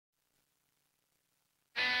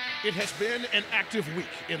It has been an active week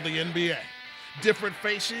in the NBA. Different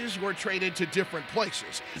faces were traded to different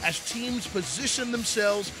places as teams position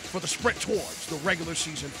themselves for the sprint towards the regular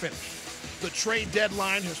season finish. The trade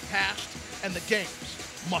deadline has passed and the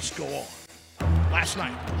games must go on. Last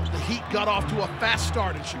night, the Heat got off to a fast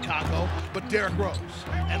start in Chicago, but Derrick Rose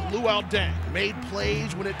and Luol Deng made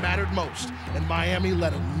plays when it mattered most, and Miami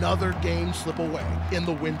let another game slip away in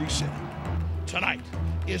the Windy City. Tonight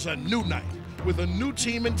is a new night with a new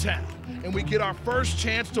team in town, and we get our first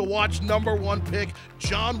chance to watch #1 pick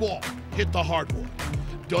John Wall hit the hardwood.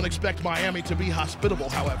 Don't expect Miami to be hospitable,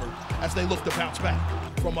 however, as they look to bounce back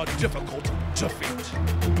from a difficult defeat.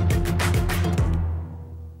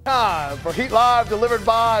 Time for Heat Live, delivered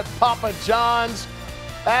by Papa John's,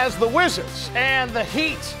 as the Wizards and the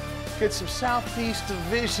Heat get some Southeast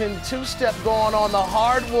Division two-step going on the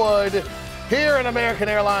hardwood here in American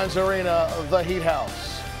Airlines Arena, the Heat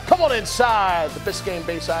House. Come on inside the Biscayne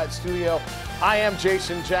Bayside studio. I am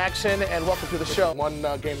Jason Jackson, and welcome to the show. One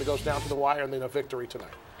game that goes down to the wire, and then a victory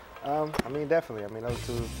tonight. Definitely.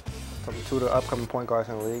 Those two of the upcoming point guards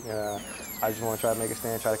in the league. I just want to try to make a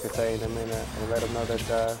stand, try to contain them, and let them know that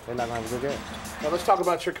they're not going to have a good game. Now let's talk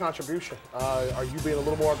about your contribution. Are you being a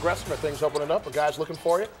little more aggressive? Are things opening up? Are guys looking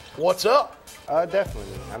for you? What's up?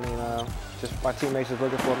 Definitely. Just my teammates is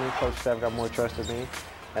looking for me. Coach Steph got more trust in me,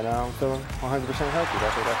 and I'm feeling 100% healthy.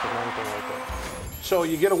 That's the main thing right there. So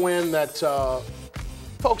you get a win that,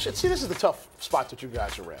 folks, this is the tough spot that you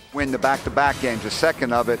guys are in. Win the back-to-back games, the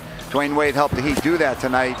second of it. Dwayne Wade helped the Heat do that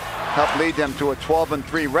tonight, helped lead them to a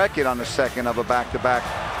 12-3 record on the second of a back-to-back.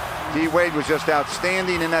 D. Wade was just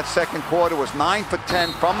outstanding in that second quarter, was 9 for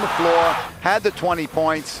 10 from the floor, had the 20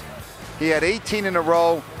 points. He had 18 in a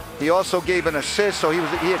row. He also gave an assist, so he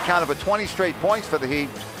had kind of a 20 straight points for the Heat.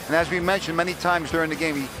 And as we mentioned many times during the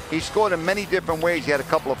game, he scored in many different ways. He had a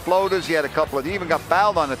couple of floaters, he even got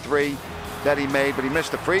fouled on a three that he made, but he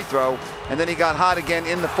missed the free throw. And then he got hot again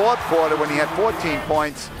in the fourth quarter when he had 14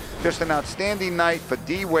 points. Just an outstanding night for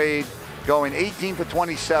D. Wade, going 18 for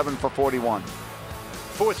 27 for 41.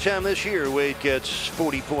 Fourth time this year, Wade gets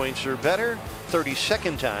 40 points or better.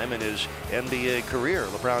 32nd time in his NBA career.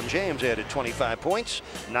 LeBron James added 25 points,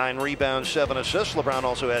 9 rebounds, 7 assists. LeBron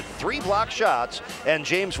also had 3 blocked shots, and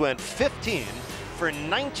James went 15 for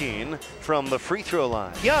 19 from the free throw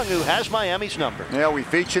line. Young, who has Miami's number. Yeah, we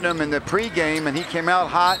featured him in the pregame, and he came out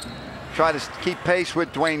hot, tried to keep pace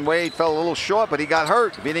with Dwayne Wade, fell a little short, but he got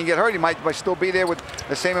hurt. If he didn't get hurt, he might still be there with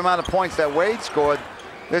the same amount of points that Wade scored.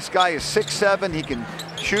 This guy is 6'7", he can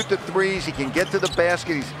shoot the threes, he can get to the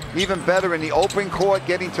basket, he's even better in the open court,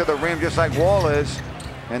 getting to the rim just like Wall is.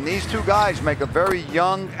 And these two guys make a very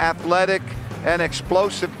young, athletic, and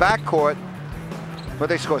explosive backcourt. But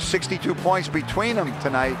they scored 62 points between them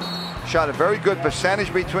tonight. Shot a very good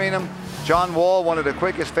percentage between them. John Wall, one of the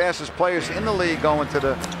quickest, fastest players in the league, going to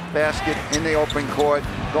the basket in the open court,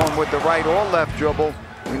 going with the right or left dribble.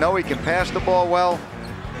 We know he can pass the ball well.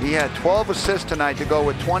 He had 12 assists tonight to go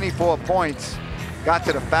with 24 points. Got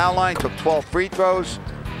to the foul line, took 12 free throws.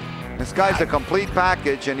 This guy's a complete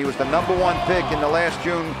package, and he was the #1 pick in the last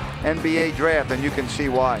June NBA draft, and you can see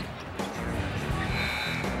why.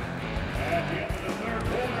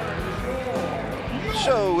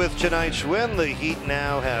 So with tonight's win, the Heat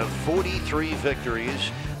now have 43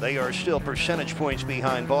 victories. They are still percentage points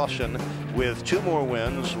behind Boston with 2 more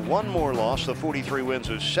wins, 1 more loss. The 43 wins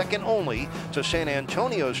is second only to San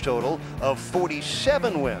Antonio's total of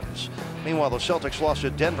 47 wins. Meanwhile, the Celtics lost to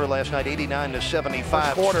Denver last night, 89-75.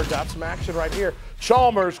 First quarter, got some action right here.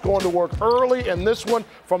 Chalmers going to work early in this one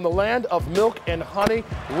from the land of milk and honey.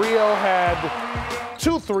 Rio had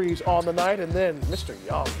 2 threes on the night, and then Mr.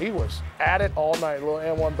 Young, he was at it all night. A little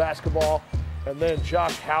and1 basketball. And then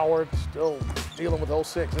Josh Howard still dealing with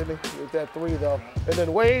 06, isn't he? With that 3, though. And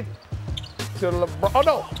then Wade to LeBron. Oh,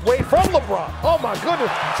 no, Wade from LeBron. Oh, my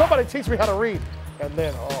goodness. Somebody teach me how to read. And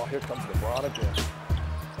then, oh, here comes LeBron again.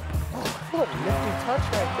 Oh, a little nifty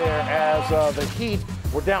touch right there as the Heat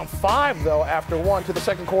were down 5, though, after 1 to the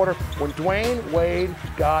second quarter when Dwayne Wade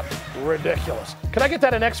got ridiculous. Can I get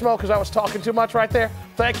that in X-Mo because I was talking too much right there?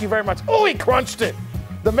 Thank you very much. Oh, he crunched it.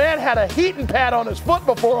 The man had a heating pad on his foot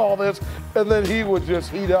before all this, and then he would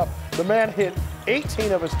just heat up. The man hit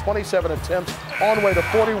 18 of his 27 attempts on the way to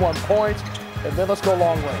 41 points. And then let's go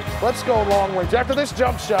long range. Let's go long range. After this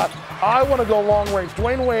jump shot, I want to go long range.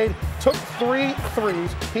 Dwayne Wade took 3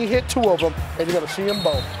 threes. He hit 2 of them, and you're going to see them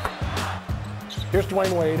both. Here's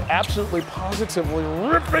Dwayne Wade absolutely positively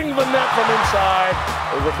ripping the net from inside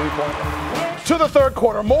over 3-point line. To the third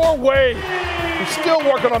quarter, more Wade. He's still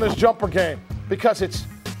working on his jumper game because it's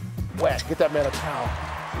wet. Get that man a towel.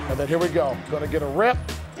 And then here we go. Going to get a rip,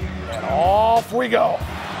 and off we go.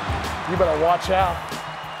 You better watch out.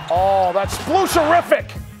 Oh, that's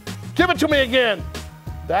sploosherific. Give it to me again.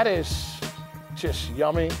 That is just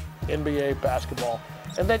yummy NBA basketball.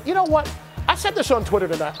 And then, you know what? I said this on Twitter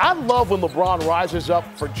tonight. I love when LeBron rises up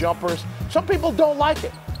for jumpers. Some people don't like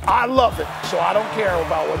it. I love it, so I don't care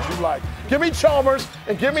about what you like. Give me Chalmers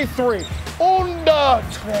and give me 3. Under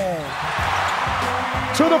 10.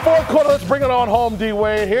 To the fourth quarter, let's bring it on home,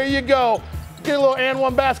 D-Wade. Here you go. Get a little and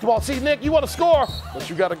one basketball. See, Nick, you want to score, but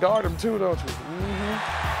you got to guard him too, don't you?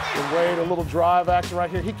 And Wade, a little drive action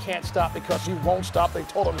right here. He can't stop because he won't stop. They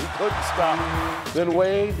told him he couldn't stop. Then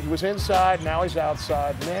Wade, he was inside, now he's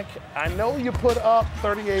outside. Nick, I know you put up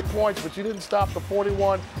 38 points, but you didn't stop the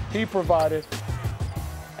 41 he provided.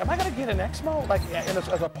 Am I going to get an X-Mo like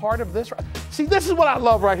as a part of this? See, this is what I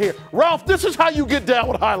love right here. Ralph, this is how you get down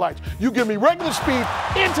with highlights. You give me regular speed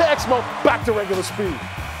into X-Mo, back to regular speed.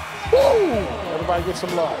 Woo! Everybody get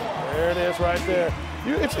some love. There it is right there.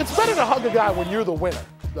 It's better to hug a guy when you're the winner,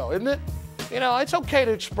 though, isn't it? You know, it's okay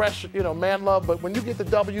to express, man love, but when you get the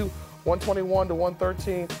W, 121 to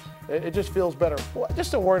 113, it just feels better. Just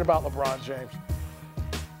still worried about LeBron James.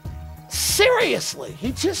 Seriously,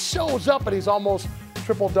 he just shows up and he's almost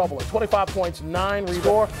triple-double. 25 points, 9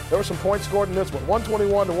 rebounds. There were some points scored in this one,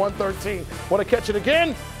 121 to 113. Want to catch it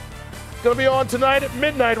again? Going to be on tonight at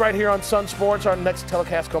midnight right here on Sunsports. Our next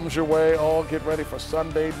telecast comes your way. Oh, get ready for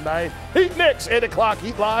Sunday night. Heat Knicks, 8 o'clock,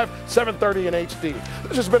 Heat Live, 7:30 in HD.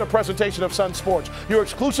 This has been a presentation of Sunsports, your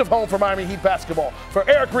exclusive home for Miami Heat basketball. For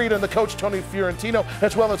Eric Reed and the coach, Tony Fiorentino,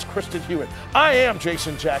 as well as Kristen Hewitt. I am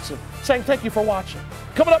Jason Jackson, saying thank you for watching.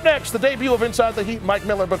 Coming up next, the debut of Inside the Heat, Mike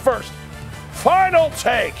Miller. But first, Final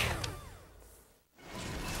Take.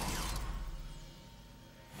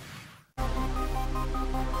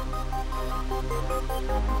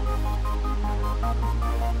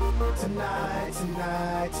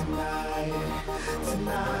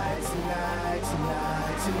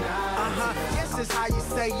 Yes, is how you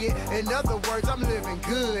say it. In other words, I'm living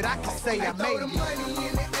good. I can say I made it. Throw the money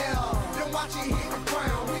in the air, then watch it hit the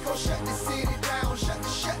ground. We gon' shut the city